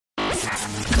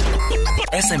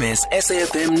SMS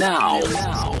SAFM now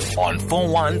on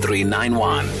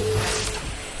 41391.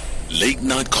 Late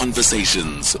Night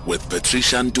Conversations with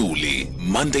Patricia Nduli,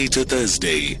 Monday to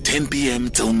Thursday, 10 p.m.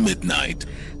 till midnight.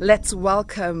 Let's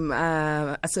welcome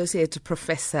Associate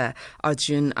Professor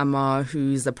Arjun Amar,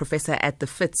 who's a professor at the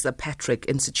FitzPatrick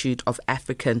Institute of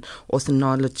African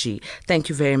Ornithology. Thank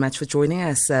you very much for joining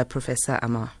us, Professor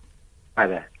Amar. Hi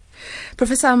there.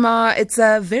 Professor Amar, it's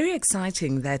very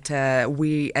exciting that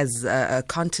we as a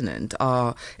continent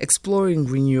are exploring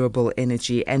renewable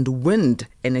energy, and wind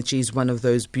energy is one of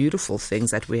those beautiful things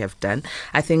that we have done.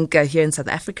 I think here in South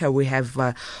Africa we have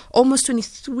almost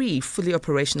 23 fully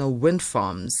operational wind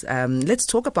farms. Let's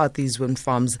talk about these wind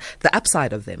farms, the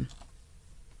upside of them.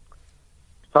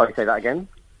 Sorry, say that again.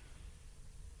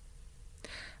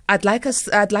 I'd like you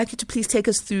to please take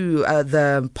us through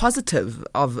the positive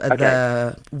of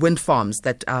the wind farms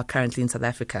that are currently in South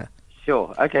Africa.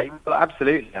 Sure. Okay. Well,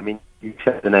 absolutely. I mean, you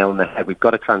hit the nail on the head. We've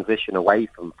got to transition away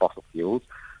from fossil fuels.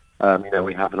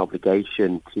 We have an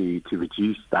obligation to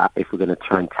reduce that if we're going to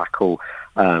try and tackle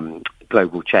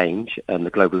global change and the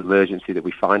global emergency that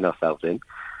we find ourselves in.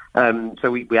 So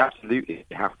we absolutely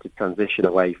have to transition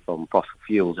away from fossil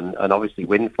fuels, and obviously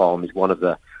wind farm is one of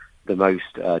the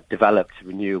most developed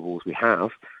renewables we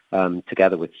have,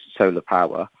 together with solar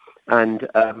power. And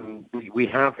we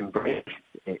have embraced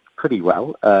it pretty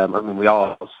well. We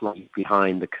are slightly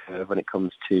behind the curve when it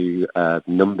comes to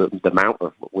the amount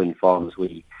of wind farms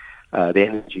the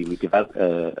energy we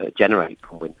generate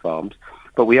from wind farms.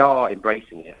 But we are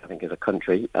embracing it, I think, as a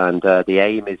country. And the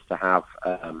aim is to have,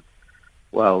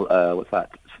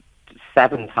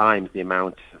 7 times the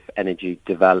amount of energy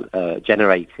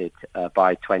generated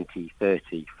by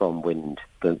 2030 from wind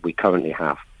that we currently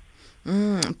have.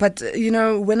 But,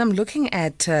 when I'm looking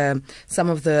at some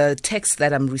of the texts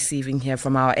that I'm receiving here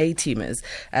from our A-teamers,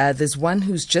 there's one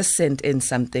who's just sent in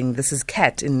something. This is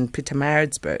Kat in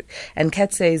Pietermaritzburg. And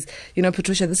Kat says,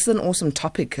 Patricia, this is an awesome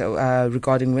topic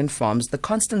regarding wind farms. The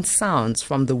constant sounds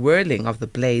from the whirling of the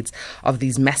blades of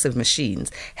these massive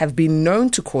machines have been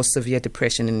known to cause severe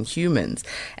depression in humans.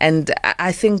 And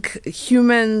I think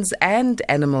humans and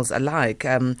animals alike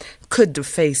could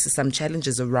face some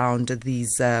challenges around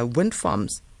these wind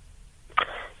farms.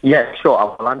 Yeah, sure.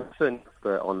 I'll answer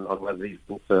on whether these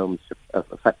wind farms are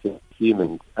affecting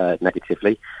humans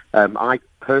negatively. I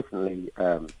personally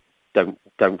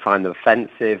don't find them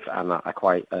offensive, and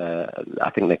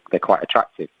I think they're quite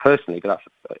attractive personally, but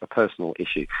that's a personal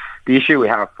issue. The issue we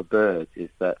have for birds is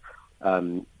that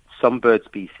some bird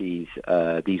species,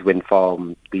 these wind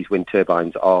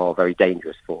turbines are very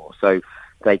dangerous for. So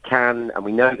they can, and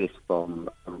we know this from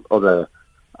other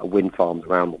wind farms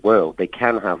around the world, they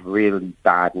can have really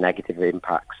bad negative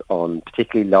impacts on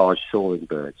particularly large soaring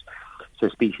birds. So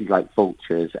species like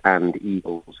vultures and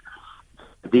eagles.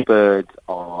 These birds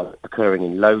are occurring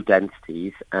in low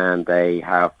densities, and they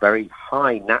have a very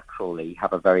high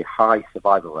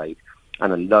survival rate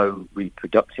and a low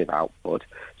reproductive output.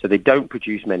 So they don't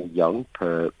produce many young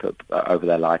per over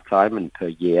their lifetime and per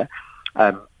year.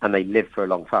 And they live for a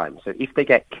long time. So if they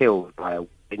get killed by a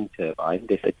wind turbine,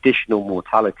 this additional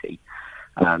mortality,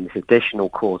 this additional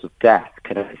cause of death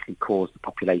can actually cause the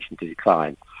population to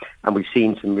decline. And we've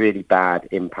seen some really bad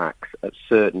impacts at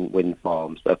certain wind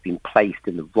farms that have been placed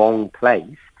in the wrong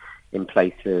place, in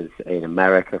places in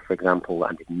America, for example,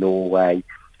 and in Norway,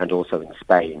 and also in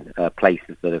Spain,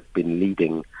 places that have been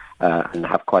leading and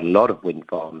have quite a lot of wind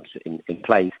farms in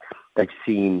place. They've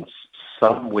seen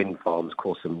some wind farms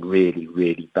cause some really,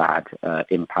 really bad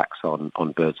impacts on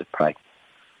birds of prey.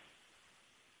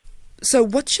 So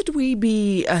what should we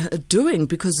be doing?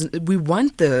 Because we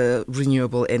want the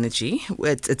renewable energy.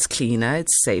 It's cleaner,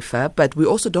 it's safer, but we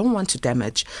also don't want to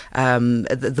damage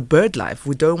the bird life.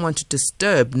 We don't want to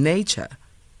disturb nature.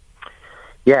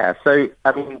 Yeah, so,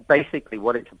 basically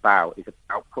what it's about is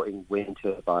about putting wind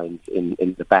turbines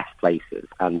in the best places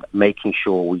and making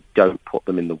sure we don't put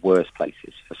them in the worst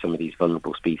places for some of these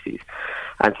vulnerable species.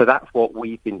 And so that's what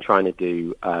we've been trying to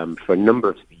do for a number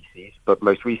of species, but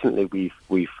most recently we've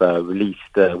released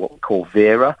what we call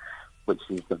VERA, which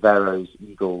is the Vero's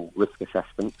Eagle Risk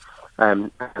Assessment,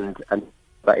 and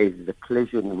that is the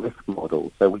collision risk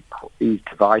model. So we put these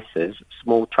devices,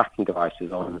 small tracking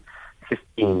devices, on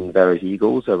 15 Vero's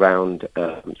eagles around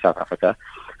South Africa.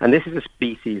 And this is a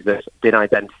species that's been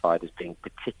identified as being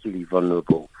particularly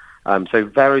vulnerable. So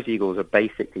Vero's eagles are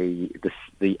basically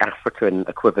the African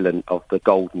equivalent of the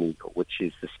golden eagle, which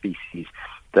is the species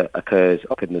that occurs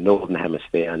up in the Northern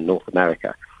Hemisphere and North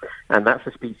America. And that's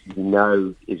a species we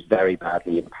know is very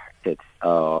badly impacted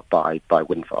by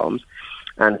wind farms.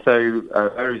 And so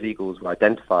Vero's eagles were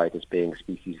identified as being a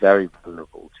species very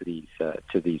vulnerable to these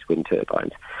wind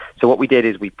turbines. So what we did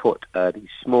is we put these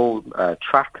small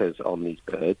trackers on these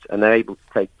birds, and they're able to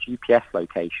take GPS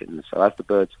locations. So as the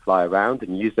birds fly around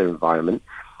and use their environment,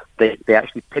 they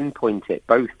actually pinpoint it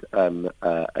both in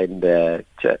 3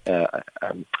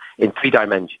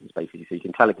 dimensions, basically. So you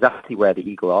can tell exactly where the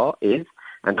eagle is,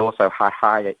 and also how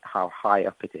high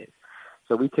up it is.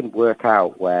 So we can work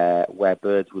out where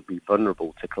birds would be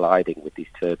vulnerable to colliding with these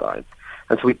turbines.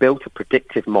 And so we built a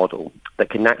predictive model that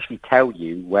can actually tell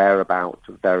you whereabouts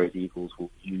Vero's eagles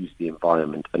will use the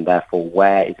environment, and therefore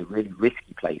where is a really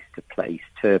risky place to place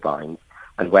turbines,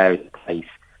 and where is a place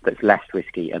that's less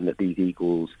risky and that these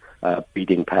eagles,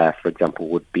 breeding pair, for example,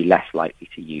 would be less likely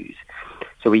to use.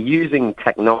 So we're using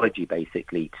technology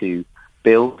basically to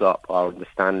build up our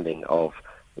understanding of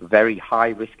very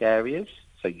high-risk areas,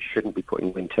 so you shouldn't be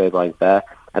putting wind turbines there,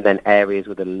 and then areas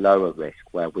with a lower risk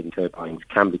where wind turbines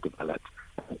can be developed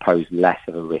and pose less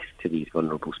of a risk to these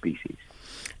vulnerable species.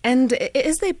 And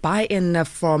is there buy-in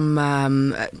from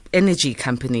energy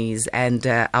companies and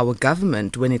our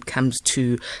government when it comes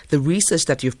to the research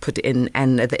that you've put in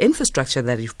and the infrastructure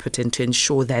that you've put in to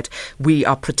ensure that we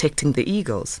are protecting the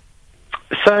eagles?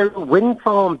 So wind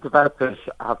farm developers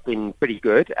have been pretty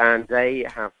good, and they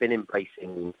have been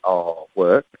embracing our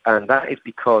work, and that is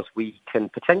because we can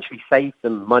potentially save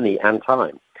them money and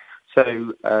time.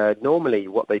 So normally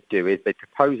what they do is they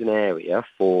propose an area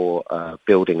for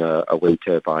building a wind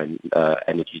turbine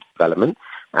energy development,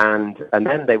 and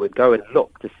then they would go and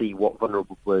look to see what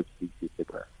vulnerable bird species there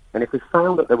were. And if we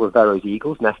found that there were Vero's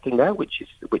eagles nesting there, which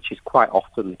is quite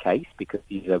often the case because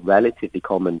these are relatively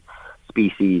common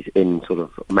species in sort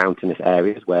of mountainous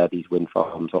areas where these wind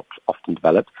farms are often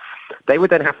developed, they would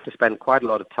then have to spend quite a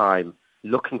lot of time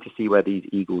looking to see where these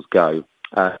eagles go,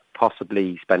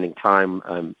 possibly spending time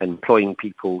employing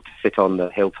people to sit on the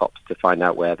hilltops to find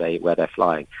out where they're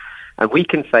flying. And we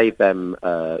can save them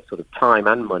sort of time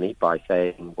and money by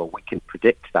saying, well, we can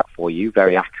predict that for you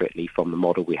very accurately from the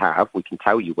model we have. We can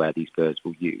tell you where these birds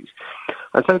will use.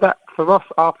 And so that, for us,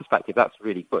 our perspective, that's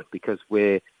really good because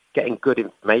we're getting good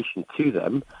information to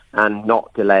them and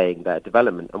not delaying their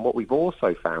development. And what we've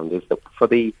also found is that for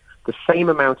the same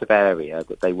amount of area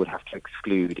that they would have to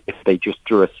exclude if they just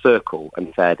drew a circle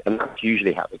and said, and that's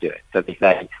usually how they do it. So they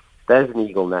say, there's an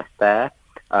eagle nest there,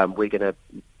 we're going to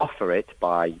offer it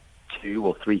by 2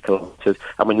 or 3 kilometres,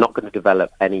 and we're not going to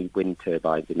develop any wind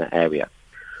turbines in that area.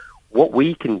 What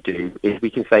we can do is we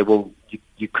can say, well,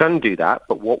 you can do that,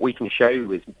 but what we can show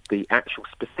you is the actual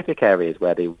specific areas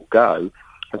where they will go.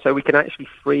 And so we can actually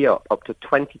free up to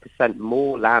 20%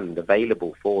 more land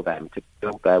available for them to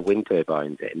build their wind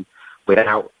turbines in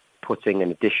without putting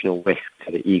an additional risk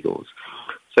to the eagles.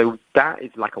 So that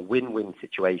is like a win-win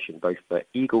situation, both for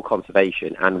eagle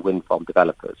conservation and wind farm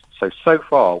developers. So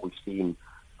far we've seen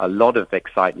a lot of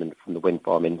excitement from the wind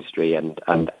farm industry and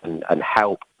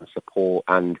help and support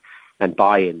and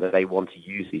buy-in that they want to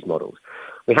use these models.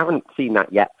 We haven't seen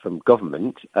that yet from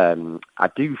government. I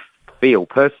do feel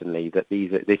personally that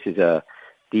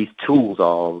these tools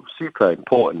are super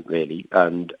important, really.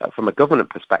 And from a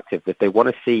government perspective, if they want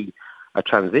to see a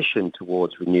transition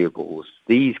towards renewables,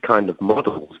 these kind of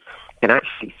models can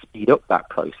actually speed up that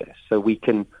process. So we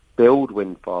can build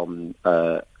wind farm,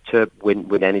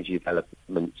 wind energy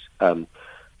developments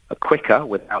quicker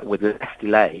with less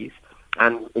delays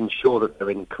and ensure that they're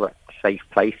in correct, safe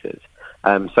places.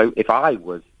 So if I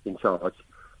was in charge,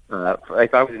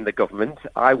 if I was in the government,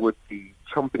 I would be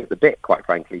chomping at the bit, quite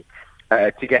frankly,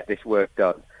 to get this work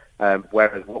done.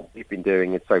 Whereas what we've been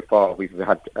doing is so far, we've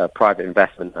had private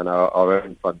investment and our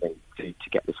own funding to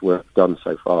get this work done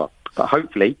so far. But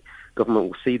hopefully, government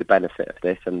will see the benefit of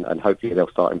this and hopefully they'll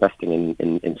start investing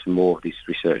in some more of this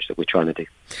research that we're trying to do.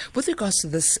 With regards to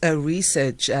this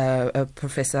research,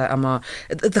 Professor Amar,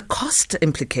 the cost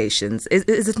implications,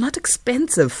 is it not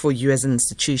expensive for you as an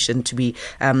institution to be,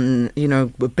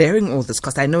 bearing all this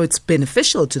cost? I know it's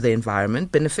beneficial to the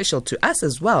environment, beneficial to us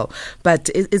as well, but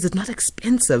is it not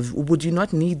expensive? Would you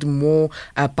not need more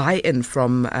buy-in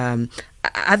from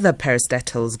other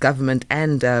parastatals, government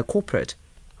and corporate?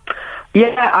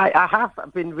 Yeah, I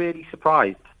have been really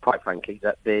surprised, quite frankly,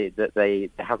 that there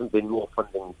hasn't been more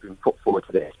funding being put forward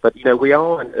to this. But we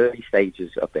are in early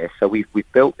stages of this. So we've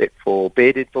built it for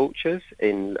bearded vultures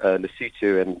in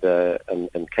Lesotho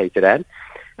and KZN,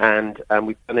 and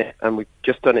we've done it, and we've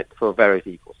just done it for Vero's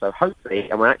eagles. So hopefully,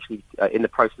 and we're actually in the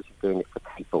process of doing it for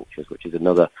Cape vultures, which is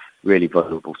another really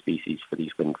vulnerable species for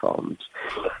these wind farms.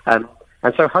 And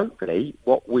so hopefully,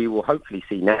 what we will hopefully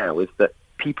see now is that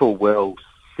people will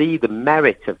see the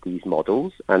merit of these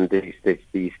models and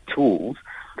these tools,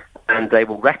 and they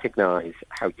will recognise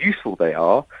how useful they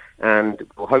are, and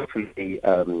will hopefully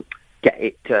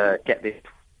get this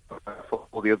for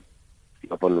all the other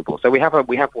vulnerable. So we have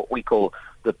what we call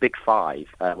the Big Five.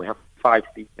 We have 5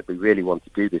 species that we really want to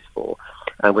do this for,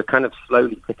 and we're kind of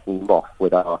slowly picking them off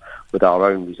with our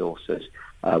own resources,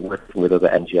 working with other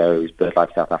NGOs,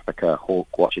 BirdLife South Africa,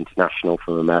 Hawkwatch International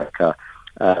from America,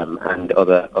 and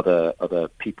other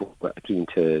people that are keen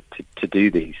to do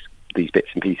these bits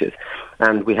and pieces.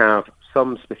 And we have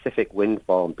some specific wind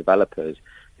farm developers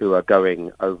who are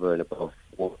going over and above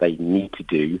what they need to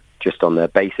do just on their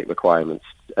basic requirements,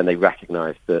 and they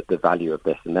recognise the value of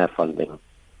this, and they're funding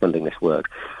this work.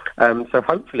 So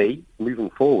hopefully, moving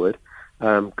forward,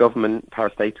 government,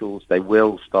 parastatals, they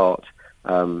will start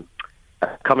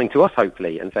coming to us,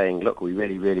 hopefully, and saying, look, we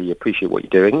really, really appreciate what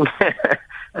you're doing,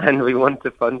 and we want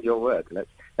to fund your work.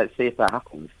 Let's see if that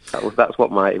happens. That's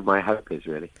what my hope is,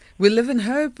 really. We live in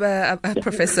hope,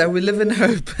 Professor. We live in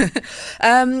hope.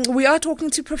 We are talking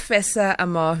to Professor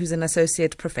Amar, who's an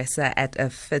associate professor at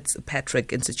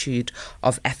FitzPatrick Institute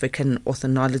of African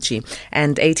Ornithology.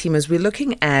 And A-teamers, we're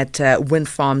looking at wind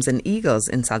farms and eagles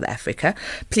in South Africa.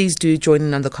 Please do join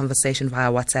in on the conversation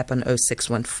via WhatsApp on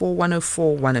 0614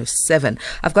 104 107.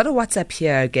 I've got a WhatsApp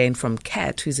here again from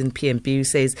Kat, who's in PMB, who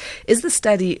says, is the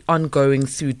study ongoing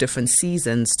through different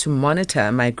seasons to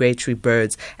monitor migratory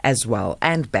birds as well,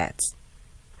 and bats?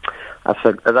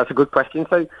 That's a good question.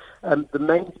 So the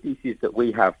main species that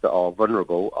we have that are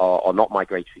vulnerable are not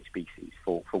migratory species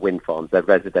for wind farms. They're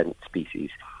resident species.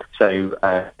 So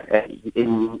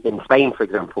in Spain, for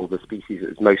example, the species that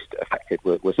was most affected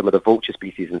were some of the vulture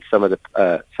species, and some of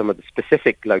the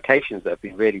specific locations that have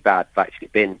been really bad have actually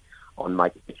been on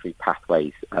migratory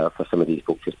pathways for some of these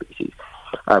vulture species.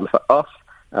 For us,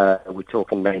 we're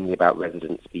talking mainly about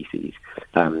resident species.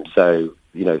 So,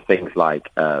 things like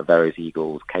Vero's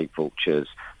eagles, Cape vultures,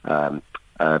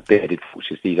 bearded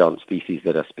vultures. These aren't species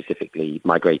that are specifically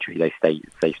migratory. They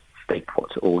stay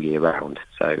put all year round.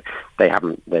 So we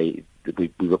haven't been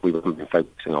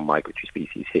focusing on migratory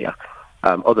species here.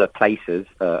 Other places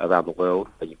around the world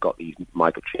where you've got these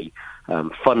migratory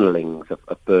funnelings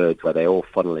of birds, where they all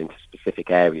funnel into specific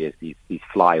areas, these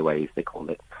flyways, they call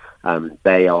it.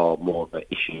 They are more of an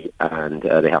issue, and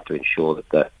they have to ensure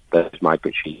that those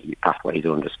migratory pathways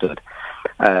are understood.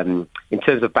 In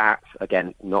terms of bats,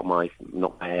 again, not my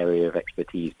area of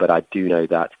expertise, but I do know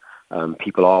that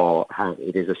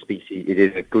it is a species, it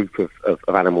is a group of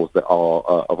animals that are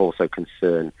of also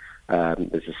concern.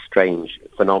 There's a strange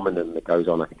phenomenon that goes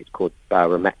on. I think it's called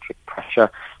barometric pressure,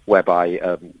 whereby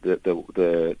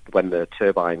when the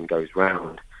turbine goes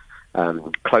round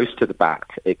close to the bat,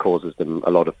 it causes them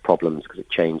a lot of problems because it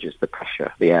changes the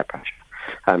pressure, the air pressure.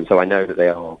 So I know that they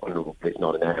are vulnerable, but it's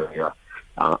not an area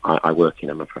I work in,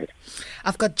 I'm afraid.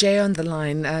 I've got Jay on the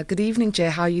line. Good evening, Jay.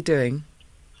 How are you doing?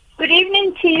 Good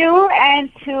evening to you and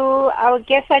to our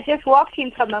guests. I just walked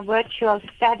in from a virtual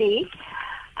study.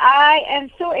 I am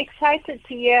so excited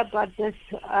to hear about this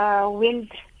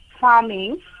wind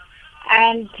farming.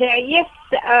 And yes,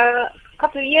 a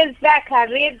couple of years back, I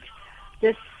read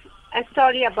a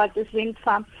story about this wind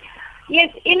farm.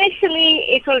 Yes, initially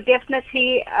it will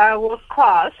definitely will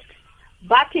cost,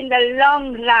 but in the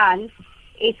long run,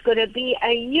 it's going to be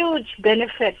a huge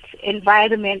benefit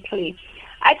environmentally.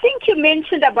 I think you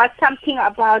mentioned about something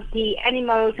about the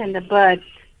animals and the birds,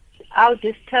 how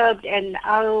disturbed and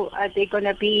how they're going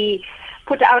to be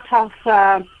put out of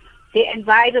the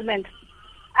environment.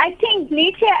 I think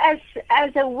nature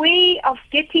as a way of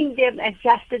getting them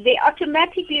adjusted, they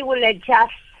automatically will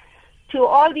adjust to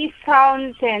all these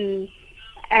sounds and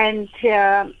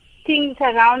things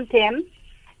around them,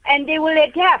 and they will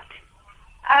adapt.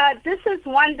 This is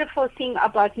wonderful thing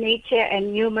about nature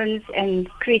and humans and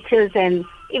creatures and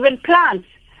even plants.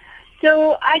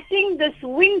 So I think this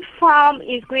wind farm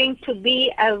is going to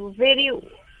be a very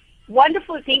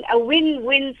wonderful thing, a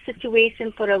win-win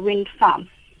situation for a wind farm.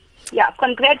 Yeah,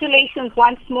 congratulations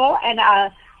once more, and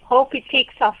I hope it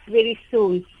takes off very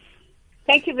soon.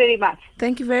 Thank you very much.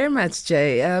 Thank you very much,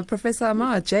 Jay. Professor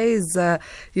Amar, Jay is,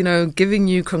 giving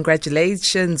you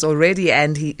congratulations already,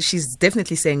 and she's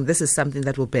definitely saying this is something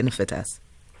that will benefit us.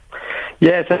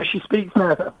 Yeah, so she speaks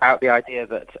now about the idea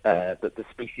that the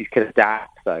species can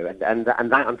adapt, though, and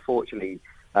that unfortunately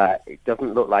it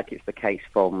doesn't look like it's the case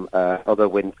from other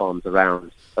wind farms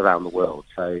around the world.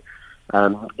 So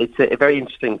it's a very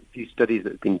interesting few studies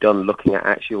that have been done looking at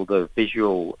actually the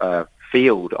visual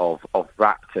field of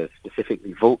raptors,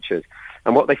 specifically vultures,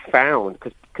 and what they found,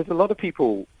 because a lot of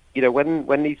people,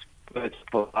 when these birds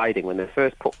were colliding, when they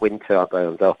first put wind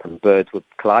turbines up and birds were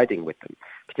colliding with them,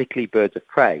 particularly birds of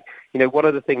prey. One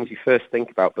of the things you first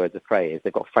think about birds of prey is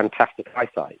they've got fantastic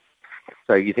eyesight.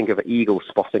 So you think of an eagle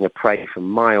spotting a prey from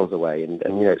miles away, and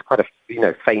it's quite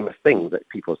a famous thing that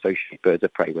people associate birds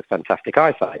of prey with fantastic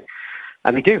eyesight.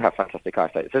 And they do have fantastic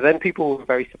eyesight. So then people were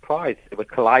very surprised they were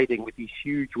colliding with these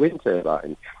huge wind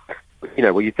turbines.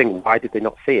 Where you think, why did they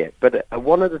not see it? But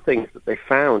one of the things that they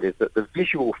found is that the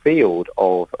visual field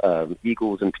of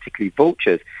eagles and particularly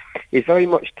vultures is very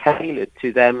much tailored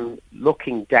to them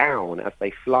looking down as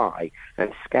they fly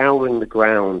and scouring the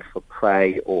ground for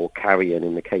prey or carrion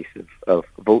in the case of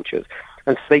vultures.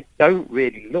 And so they don't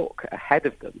really look ahead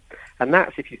of them. And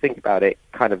that's, if you think about it,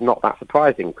 kind of not that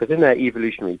surprising, because in their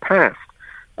evolutionary past,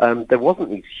 there wasn't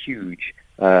these huge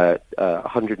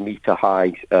 100-meter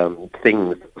high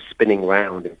things spinning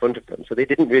around in front of them. So they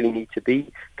didn't really need to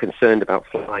be concerned about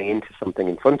flying into something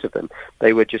in front of them.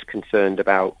 They were just concerned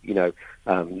about,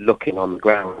 looking on the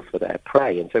ground for their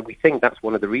prey. And so we think that's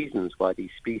one of the reasons why these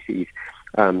species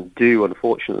do,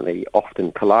 unfortunately,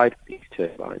 often collide with these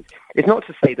turbines. It's not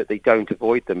to say that they don't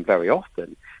avoid them very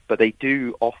often, but they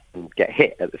do often get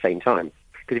hit at the same time.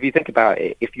 Because if you think about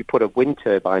it, if you put a wind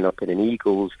turbine up in an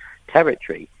eagle's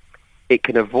territory, it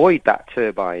can avoid that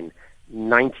turbine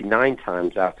 99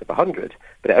 times out of 100,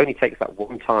 but it only takes that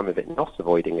one time of it not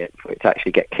avoiding it for it to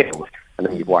actually get killed, and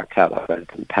then you've wiped out that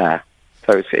resident pair.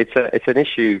 So it's an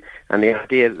issue, and the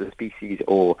idea that the species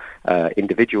or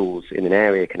individuals in an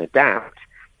area can adapt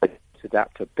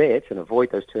a bit and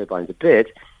avoid those turbines a bit,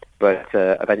 but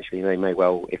eventually they may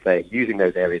well, if they're using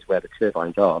those areas where the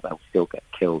turbines are, they'll still get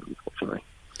killed, unfortunately.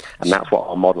 And that's what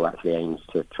our model actually aims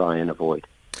to try and avoid.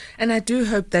 And I do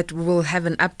hope that we'll have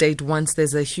an update once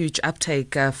there's a huge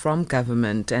uptake from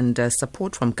government and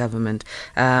support from government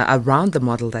around the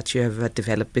model that you have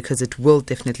developed, because it will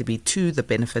definitely be to the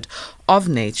benefit of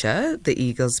nature, the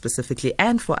eagles specifically,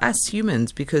 and for us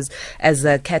humans, because as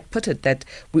Kat put it, that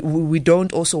we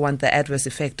don't also want the adverse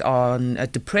effect on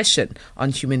depression on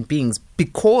human beings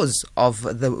because of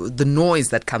the noise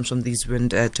that comes from these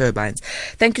wind turbines.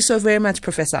 Thank you so very much,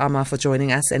 Professor Amar, for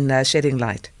joining us and shedding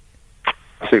light.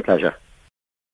 Absolute pleasure.